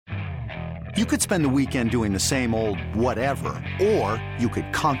You could spend the weekend doing the same old whatever, or you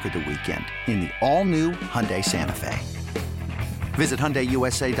could conquer the weekend in the all-new Hyundai Santa Fe. Visit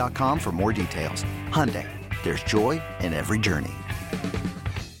HyundaiUSA.com for more details. Hyundai, there's joy in every journey.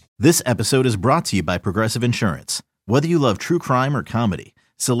 This episode is brought to you by Progressive Insurance. Whether you love true crime or comedy,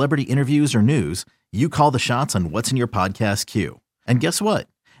 celebrity interviews or news, you call the shots on what's in your podcast queue. And guess what?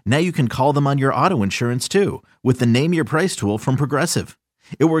 Now you can call them on your auto insurance too with the Name Your Price tool from Progressive.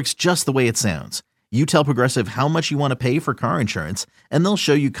 It works just the way it sounds. You tell Progressive how much you want to pay for car insurance, and they'll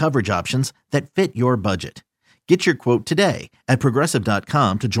show you coverage options that fit your budget. Get your quote today at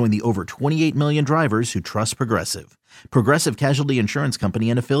Progressive.com to join the over 28 million drivers who trust Progressive. Progressive Casualty Insurance Company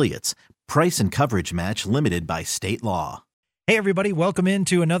and Affiliates. Price and coverage match limited by state law. Hey, everybody. Welcome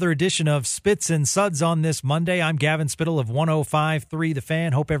into another edition of Spits and Suds on this Monday. I'm Gavin Spittle of 105.3 The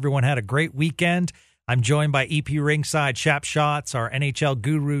Fan. Hope everyone had a great weekend. I'm joined by EP Ringside Shap Shots, our NHL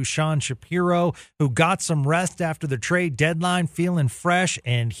guru, Sean Shapiro, who got some rest after the trade deadline, feeling fresh,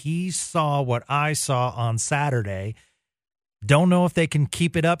 and he saw what I saw on Saturday. Don't know if they can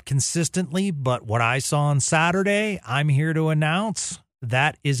keep it up consistently, but what I saw on Saturday, I'm here to announce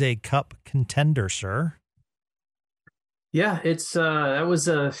that is a cup contender, sir. Yeah, it's that was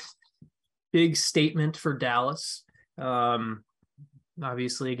a big statement for Dallas.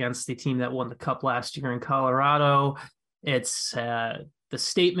 Obviously against the team that won the cup last year in Colorado. It's the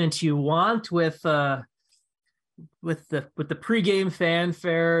statement you want with the pregame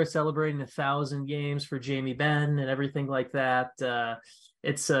fanfare celebrating 1,000 games for Jamie Benn and everything like that.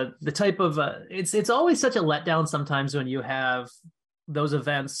 It's the type of it's always such a letdown sometimes when you have those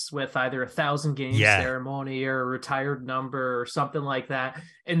events with either 1,000 games ceremony or a retired number or something like that,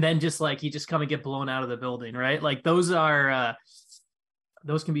 and then just like you just come and get blown out of the building, right? Like those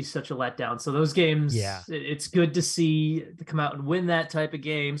can be such a letdown. So those games, it's good to see to come out and win that type of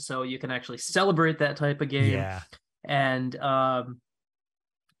game so you can actually celebrate that type of game. Yeah. And I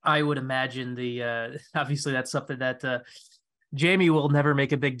would imagine obviously that's something that Jamie will never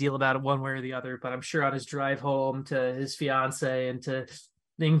make a big deal about it one way or the other, but I'm sure on his drive home to his fiance and to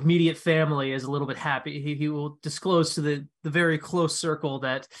the immediate family is a little bit happy. He will disclose to the very close circle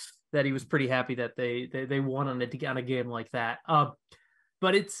that he was pretty happy that they won on a game like that.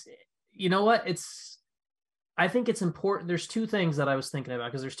 But it's, you know what? I think it's important. There's two things that I was thinking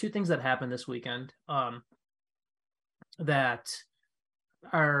about because there's two things that happened this weekend that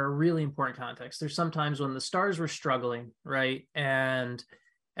are really important context. There's sometimes when the Stars were struggling, right? And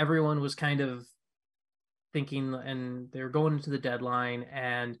everyone was kind of thinking and they were going into the deadline.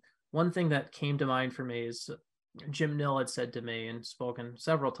 And one thing that came to mind for me is Jim Nill had said to me and spoken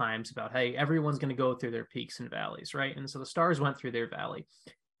several times about, hey, everyone's going to go through their peaks and valleys, right? And so the Stars went through their valley.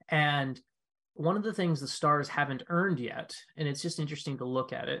 And one of the things the Stars haven't earned yet, and it's just interesting to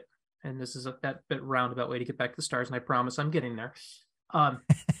look at it, and this is that bit roundabout way to get back to the Stars, and I promise I'm getting there.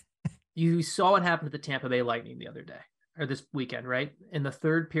 You saw what happened to the Tampa Bay Lightning the other day, or this weekend, right? In the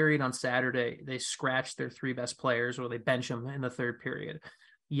third period on Saturday, they scratched their three best players, or they bench them in the third period.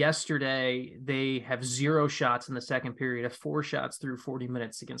 Yesterday, they have 0 shots in the second period, have 4 shots through 40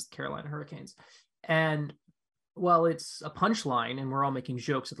 minutes against the Carolina Hurricanes. And while it's a punchline and we're all making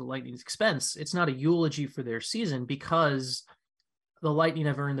jokes at the Lightning's expense, it's not a eulogy for their season because the Lightning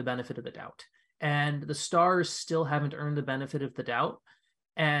have earned the benefit of the doubt. And the Stars still haven't earned the benefit of the doubt.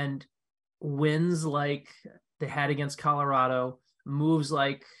 And wins like they had against Colorado, moves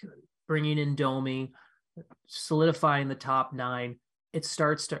like bringing in Domi, solidifying the top 9, it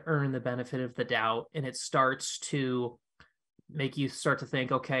starts to earn the benefit of the doubt, and it starts to make you start to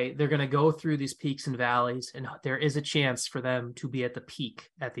think, okay, they're going to go through these peaks and valleys, and there is a chance for them to be at the peak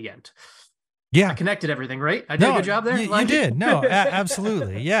at the end. Yeah. I connected everything, right? I did a good job there? You did. No,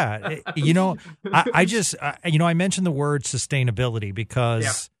 absolutely. Yeah. I mentioned the word sustainability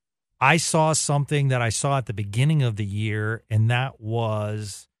because I saw something that I saw at the beginning of the year, and that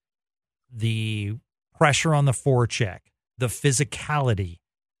was the pressure on the forecheck, the physicality.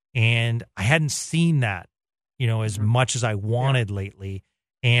 And I hadn't seen that, as much as I wanted lately.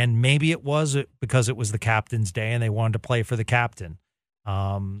 And maybe it was because it was the captain's day and they wanted to play for the captain.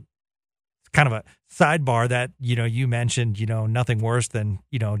 Kind of a sidebar that, you mentioned, nothing worse than,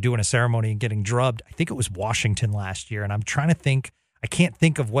 doing a ceremony and getting drubbed. I think it was Washington last year. And I'm trying to think, I can't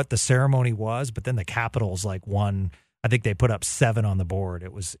think of what the ceremony was, but then the Capitals won. I think they put up 7 on the board.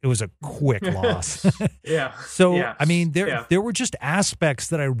 It was a quick loss. Yeah. So, I mean, there were just aspects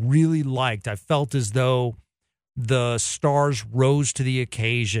that I really liked. I felt as though the Stars rose to the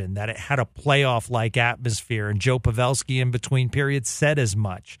occasion, that it had a playoff-like atmosphere, and Joe Pavelski in between periods said as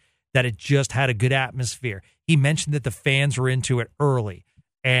much, that it just had a good atmosphere. He mentioned that the fans were into it early.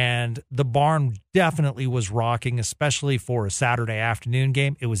 And the barn definitely was rocking, especially for a Saturday afternoon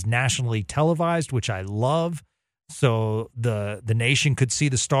game. It was nationally televised, which I love. So the nation could see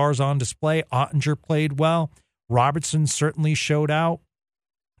the stars on display. Ottinger played well. Robertson certainly showed out.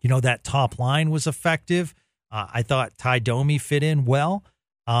 You know, that top line was effective. I thought Ty Domi fit in well.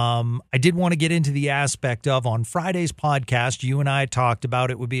 I did want to get into the aspect of, on Friday's podcast, you and I talked about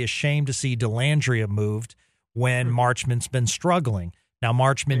it would be a shame to see Dellandrea moved when Marchman's been struggling. Now,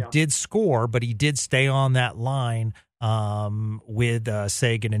 Marchman did score, but he did stay on that line with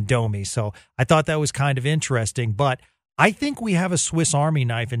Seguin and Domi. So I thought that was kind of interesting. But I think we have a Swiss Army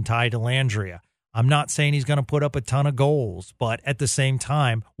knife in Ty Dellandrea. I'm not saying he's going to put up a ton of goals, but at the same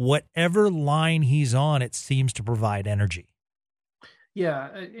time, whatever line he's on, it seems to provide energy. Yeah,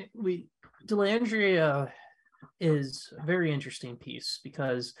 Dellandrea is a very interesting piece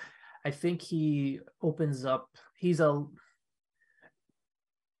because I think he opens up.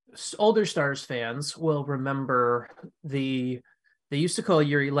 Older Stars fans will remember they used to call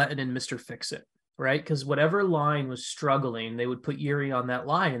Yuri Lehtinen Mr. Fix-It, right? Because whatever line was struggling, they would put Yuri on that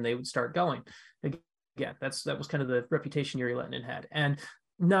line and they would start going. Again, that was kind of the reputation Yuri Lehtinen had. And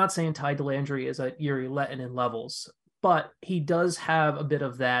not saying Ty Dellandrea is at Yuri Lehtinen levels, but he does have a bit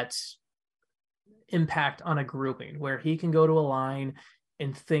of that impact on a grouping where he can go to a line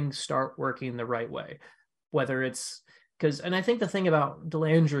and things start working the right way. Whether it's and I think the thing about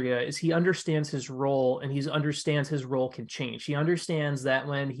Dellandrea is he understands his role, and he understands his role can change. He understands that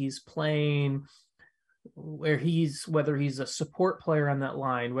when he's playing, whether he's a support player on that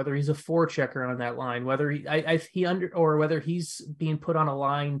line, whether he's a forechecker on that line, whether whether he's being put on a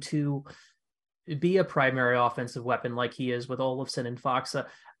line to be a primary offensive weapon like he is with Olofsson and Faksa.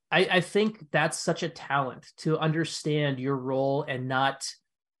 I think that's such a talent to understand your role and not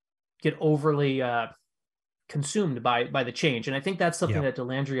get overly consumed by the change. And I think that's something that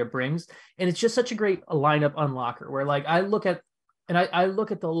Dellandrea brings. And it's just such a great lineup unlocker where, like, I look at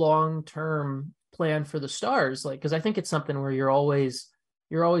the long-term plan for the Stars, like, because I think it's something where you're always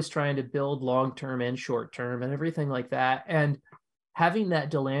trying to build long-term and short-term and everything like that. And having that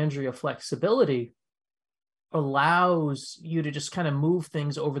Dellandrea flexibility allows you to just kind of move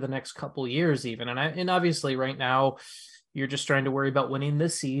things over the next couple years even. And obviously right now you're just trying to worry about winning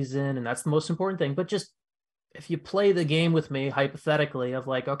this season, and that's the most important thing. But just if you play the game with me hypothetically of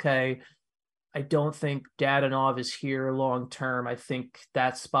like, okay, I don't think Dadonov is here long term. I think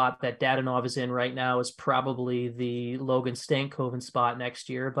that spot that Dadonov is in right now is probably the Logan Stankoven spot next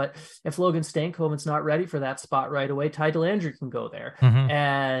year. But if Logan Stankoven's not ready for that spot right away, Ty Dellandrea can go there.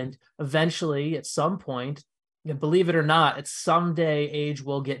 And eventually, at some point, and believe it or not, at someday Age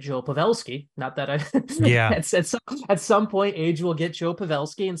will get Joe Pavelski. Not that at some point Age will get Joe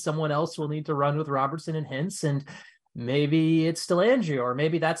Pavelski, and someone else will need to run with Robertson and Hintz, and maybe it's Dellandrea, or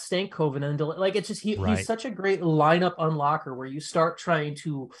maybe that's Stankoven. And like, it's just he's such a great lineup unlocker where you start trying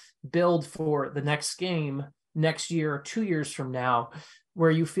to build for the next game next year or 2 years from now,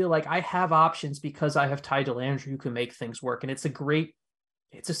 where you feel like I have options because I have Ty Dellandrea who can make things work. And it's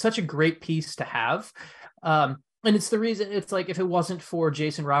such a great piece to have. And it's the reason, it's like, if it wasn't for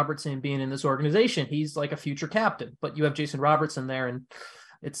Jason Robertson being in this organization, he's like a future captain, but you have Jason Robertson there, and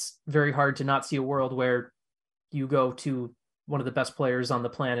it's very hard to not see a world where you go to one of the best players on the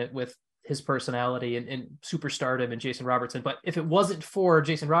planet with his personality and superstardom and Jason Robertson. But if it wasn't for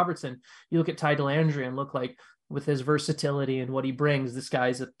Jason Robertson, you look at Ty Dellandrea and look like, with his versatility and what he brings, this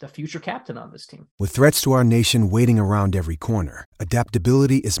guy's a future captain on this team. With threats to our nation waiting around every corner,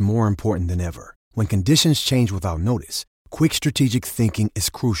 adaptability is more important than ever. When conditions change without notice, quick strategic thinking is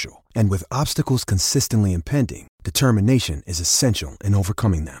crucial. And with obstacles consistently impending, determination is essential in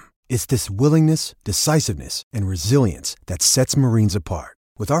overcoming them. It's this willingness, decisiveness, and resilience that sets Marines apart.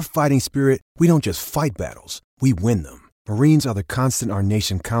 With our fighting spirit, we don't just fight battles, we win them. Marines are the constant our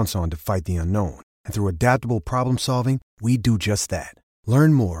nation counts on to fight the unknown. And through adaptable problem solving, we do just that.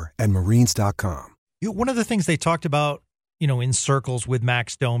 Learn more at Marines.com. One of the things they talked about, in circles with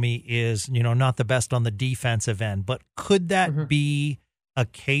Max Domi is, not the best on the defensive end, but could that be a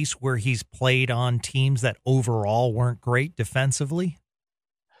case where he's played on teams that overall weren't great defensively?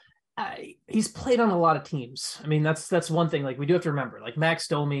 He's played on a lot of teams. I mean, that's one thing. Like, we do have to remember, like, Max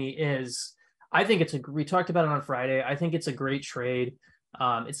Domi is, I think we talked about it on Friday. I think it's a great trade.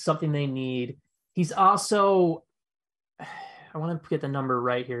 It's something they need. He's also, I want to get the number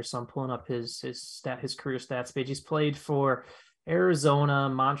right here, so I'm pulling up his career stats page. He's played for Arizona,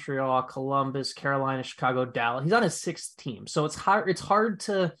 Montreal, Columbus, Carolina, Chicago, Dallas. He's on his sixth team, so it's hard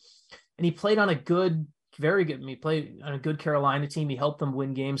to. And he played on a good, very good. He played on a good Carolina team. He helped them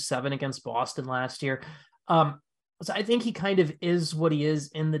win Game 7 against Boston last year. So I think he kind of is what he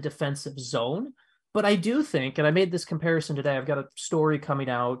is in the defensive zone. But I do think, and I made this comparison today, I've got a story coming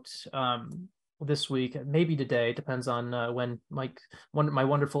out this week, maybe today, depends on when my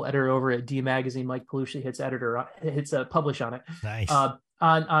wonderful editor over at D Magazine, Mike Palucci, hits publish on it. Nice.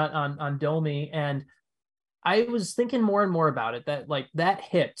 On Domi. And I was thinking more and more about it, that like that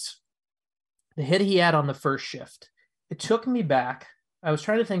the hit he had on the first shift, it took me back. I was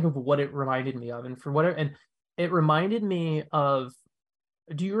trying to think of what it reminded me of, and it reminded me of,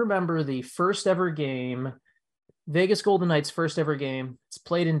 do you remember the first ever game, Vegas Golden Knights' first ever game? It's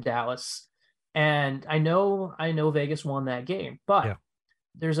played in Dallas. And I know Vegas won that game, but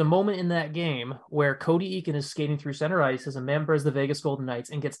there's a moment in that game where Cody Eakin is skating through center ice as a member of the Vegas Golden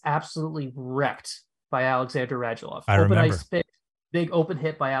Knights and gets absolutely wrecked by Alexander Radulov. I remember. Big open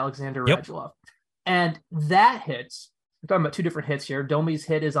hit by Alexander Radulov. And that hit, we're talking about two different hits here. Domi's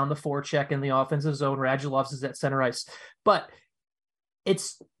hit is on the forecheck in the offensive zone. Radulov's is at center ice. But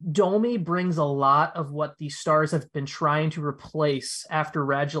Domi brings a lot of what the Stars have been trying to replace after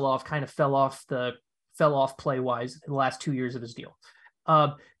Radulov kind of fell off play wise in the last 2 years of his deal.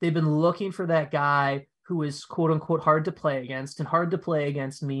 They've been looking for that guy who is quote unquote hard to play against, and hard to play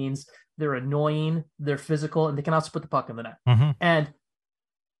against means they're annoying, they're physical, and they can also put the puck in the net. Mm-hmm. And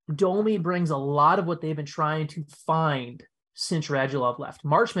Domi brings a lot of what they've been trying to find since Radulov left.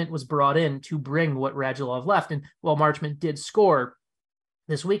 Marchment was brought in to bring what Radulov left. And while Marchment did score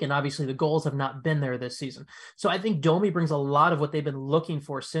this week, and obviously the goals have not been there this season. So I think Domi brings a lot of what they've been looking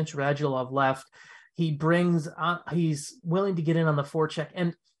for since Radulov left. He's willing to get in on the forecheck.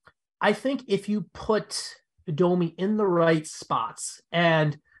 And I think if you put Domi in the right spots,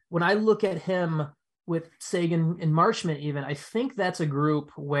 and when I look at him with Sagan and Marchment even, I think that's a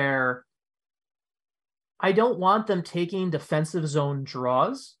group where I don't want them taking defensive zone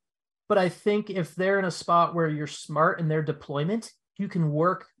draws, but I think if they're in a spot where you're smart in their deployment, you can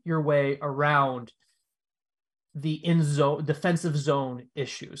work your way around the defensive zone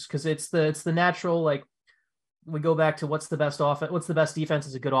issues, because it's the natural, like, we go back to what's the best defense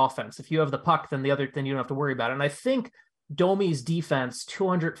is a good offense. If you have the puck, then you don't have to worry about it. And I think Domi's defense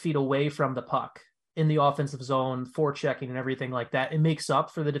 200 feet away from the puck in the offensive zone, forechecking and everything like that, it makes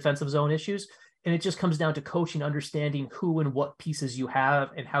up for the defensive zone issues. And it just comes down to coaching, understanding who and what pieces you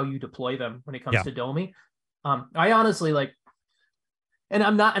have and how you deploy them when it comes to Domi. I honestly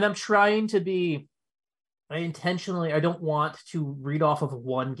I'm trying to be, I don't want to read off of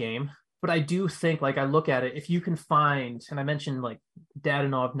one game, but I do think, like, I look at it, if you can find, and I mentioned like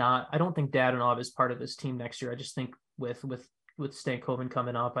Dadonov, I don't think Dadonov is part of this team next year. I just think with Stankoven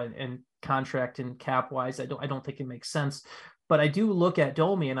coming up and contract and cap wise, I don't think it makes sense. But I do look at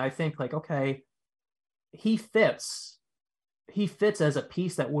Domi and I think, like, okay, he fits as a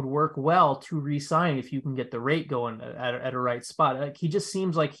piece that would work well to re-sign if you can get the rate going at a right spot. Like, he just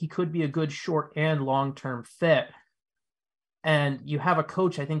seems like he could be a good short and long-term fit. And you have a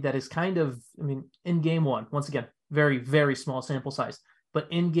coach, I think, that is kind of, I mean, in game one, once again, very, very small sample size, but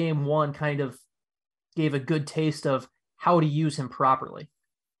in game one kind of gave a good taste of how to use him properly.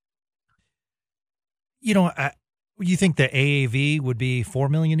 You know, you think the AAV would be $4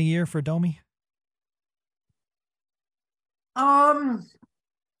 million a year for Domi?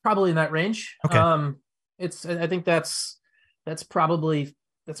 Probably in that range. Okay. I think that's probably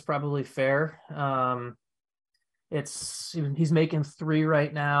fair. He's making 3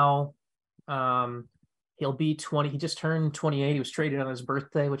 right now. He'll be 20. He just turned 28. He was traded on his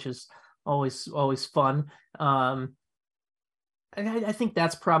birthday, which is always fun. I think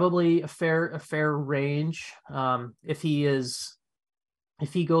that's probably a fair range. If he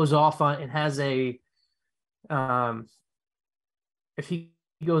goes off on and has a if he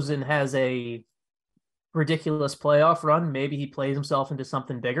goes and has a ridiculous playoff run, maybe he plays himself into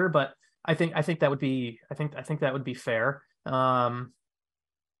something bigger. But I think that would be fair. 4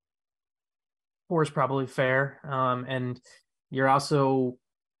 is probably fair. And you're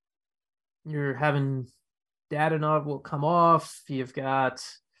having Dadonov will come off. You got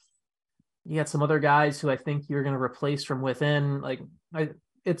some other guys who I think you're going to replace from within. Like,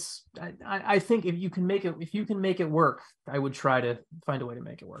 I think if you can make it work, I would try to find a way to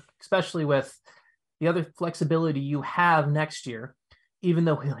make it work, especially with the other flexibility you have next year. Even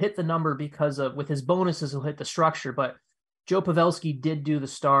though he'll hit the number with his bonuses, he'll hit the structure. But Joe Pavelski did do the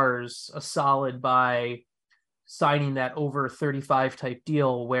Stars a solid by signing that over 35 type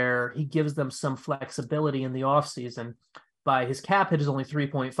deal where he gives them some flexibility in the offseason. By his cap hit is only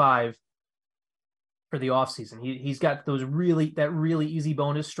 3.5 for the offseason. He's got that really easy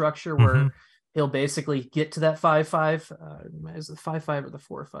bonus structure where he'll basically get to that 5.5. Is it 5.5 or the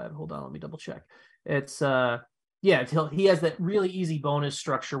 4.5? Hold on, let me double check. It's Yeah, he has that really easy bonus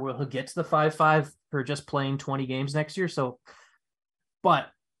structure where he'll get to the 5-5 for just playing 20 games next year. So, but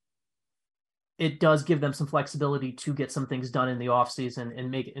it does give them some flexibility to get some things done in the offseason and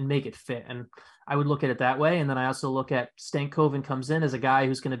make it fit. And I would look at it that way. And then I also look at Stankoven comes in as a guy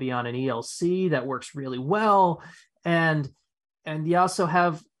who's going to be on an ELC that works really well. And you also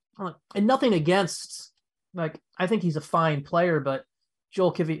have, and nothing against, like, I think he's a fine player, but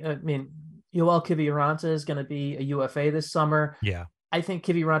Yoel Kiviranta is going to be a UFA this summer. Yeah. I think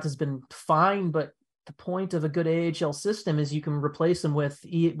Kiviranta has been fine, but the point of a good AHL system is you can replace them with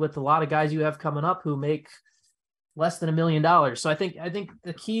a lot of guys you have coming up who make less than $1 million. So I think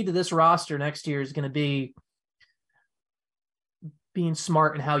the key to this roster next year is going to be being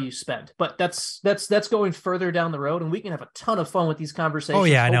smart in how you spend. But that's going further down the road, and we can have a ton of fun with these conversations. Oh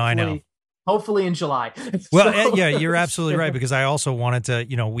yeah, I know. Hopefully in July. Well, yeah, you're absolutely right, because I also wanted to,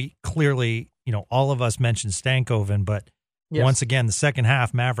 we clearly, all of us mentioned Stankoven, but yes, once again, the second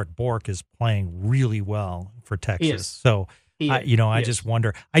half, Maverick Bourque is playing really well for Texas. So, I just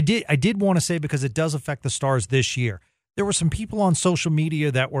wonder. I did want to say, because it does affect the Stars this year, there were some people on social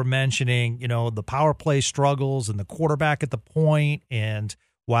media that were mentioning, the power play struggles and the quarterback at the point. And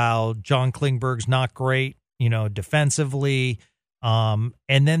while John Klingberg's not great, defensively, and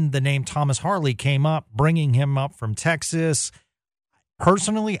then the name Thomas Harley came up, bringing him up from Texas.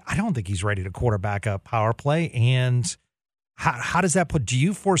 Personally, I don't think he's ready to quarterback a power play. And how does that put? Do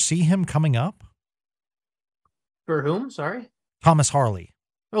you foresee him coming up? For whom? Sorry, Thomas Harley.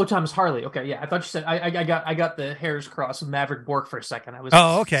 Oh, Thomas Harley. Okay, yeah. I thought you said I got the hairs crossed with Maverick Bourque for a second. I was.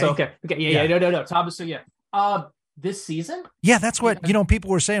 Oh, okay. So, okay. Yeah. No. Thomas. So yeah. This season? Yeah, that's what people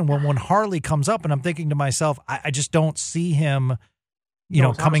were saying when Harley comes up, and I'm thinking to myself, I just don't see him,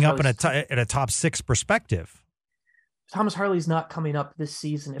 coming up in a top 6 perspective. Thomas Harley's not coming up this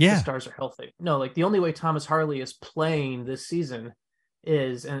season if the Stars are healthy. No, like the only way Thomas Harley is playing this season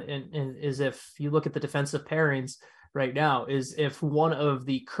is if you look at the defensive pairings right now, is if one of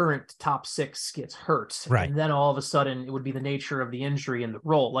the current top 6 gets hurt. Right. And then all of a sudden it would be the nature of the injury and the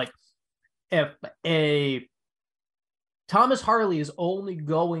role. Like if Thomas Harley is only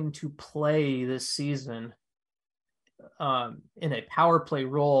going to play this season in a power play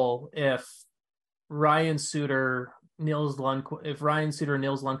role if Ryan Suter, Nils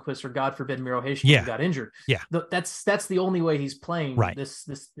Lundqvist, or God forbid Miro Heiskanen got injured. Yeah, that's the only way he's playing this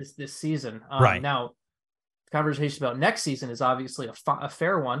season. Right now, the conversation about next season is obviously a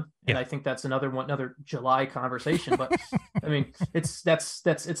fair one, and I think that's another July conversation. But I mean, it's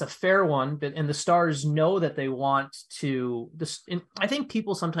a fair one. But and the Stars know that they want to. I think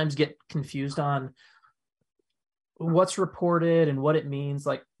people sometimes get confused on what's reported and what it means.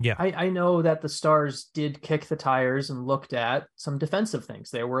 Like, I know that the Stars did kick the tires and looked at some defensive things.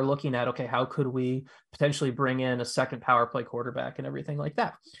 They were looking at, okay, how could we potentially bring in a second power play quarterback and everything like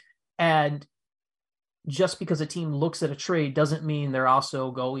that. And just because a team looks at a trade doesn't mean they're also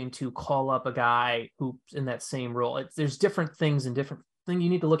going to call up a guy who's in that same role. There's different things and different things.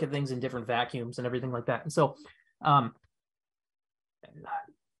 You need to look at things in different vacuums and everything like that. And so,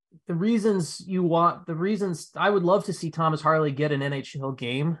 the reasons I would love to see Thomas Harley get an NHL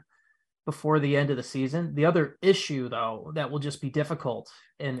game before the end of the season. The other issue, though, that will just be difficult,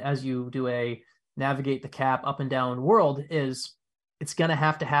 and as you do a navigate the cap up and down world, is it's going to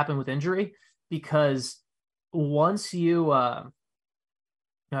have to happen with injury, because once you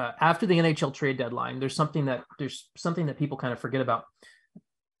after the NHL trade deadline, there's something that people kind of forget about.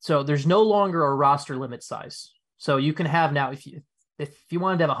 So there's no longer a roster limit size. So you can have now, if you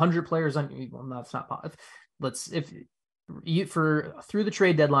wanted to have 100 players on, well, no, it's not possible. Through the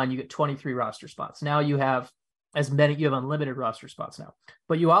trade deadline, you get 23 roster spots. Now you have unlimited roster spots now,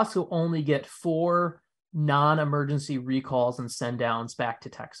 but you also only get 4 non-emergency recalls and send downs back to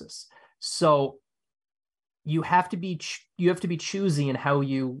Texas. So you have to be choosy in how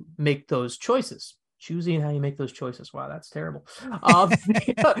you make those choices. Wow, that's terrible.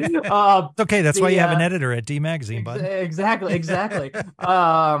 Okay, that's why you have an editor at D Magazine, bud. Exactly.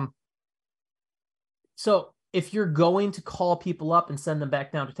 So if you're going to call people up and send them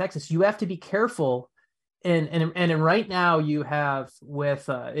back down to Texas, you have to be careful. And right now you have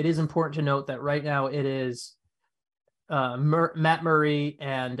it is important to note that right now it is Matt Murray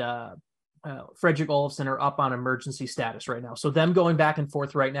and Fredrik Olofsson are up on emergency status right now. So them going back and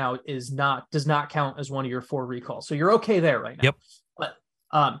forth right now does not count as one of your 4 recalls. So you're okay there right now. Yep.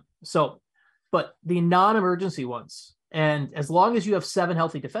 But the non-emergency ones, and as long as you have 7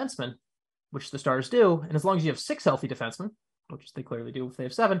 healthy defensemen, which the Stars do, and as long as you have 6 healthy defensemen, which they clearly do if they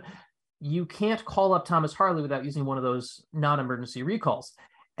have 7, you can't call up Thomas Harley without using one of those non-emergency recalls.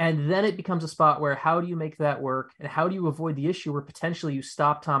 And then it becomes a spot where how do you make that work? And how do you avoid the issue where potentially you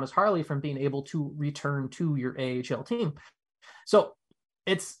stop Thomas Harley from being able to return to your AHL team? So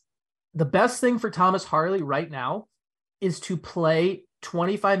it's the best thing for Thomas Harley right now is to play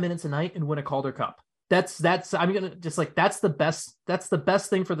 25 minutes a night and win a Calder Cup. That's I'm gonna just like that's the best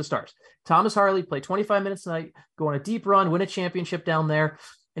thing for the Stars. Thomas Harley play 25 minutes a night, go on a deep run, win a championship down there,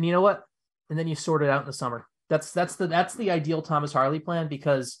 and you know what? And then you sort it out in the summer. That's the ideal Thomas Harley plan,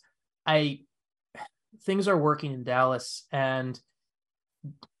 because things are working in Dallas, and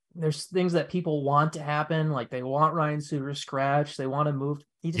there's things that people want to happen, like they want Ryan Suter scratch, they want to move.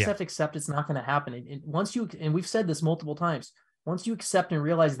 You just have to accept it's not going to happen. And once you, and we've said this multiple times, once you accept and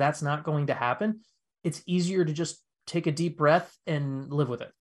realize that's not going to happen, it's easier to just take a deep breath and live with it.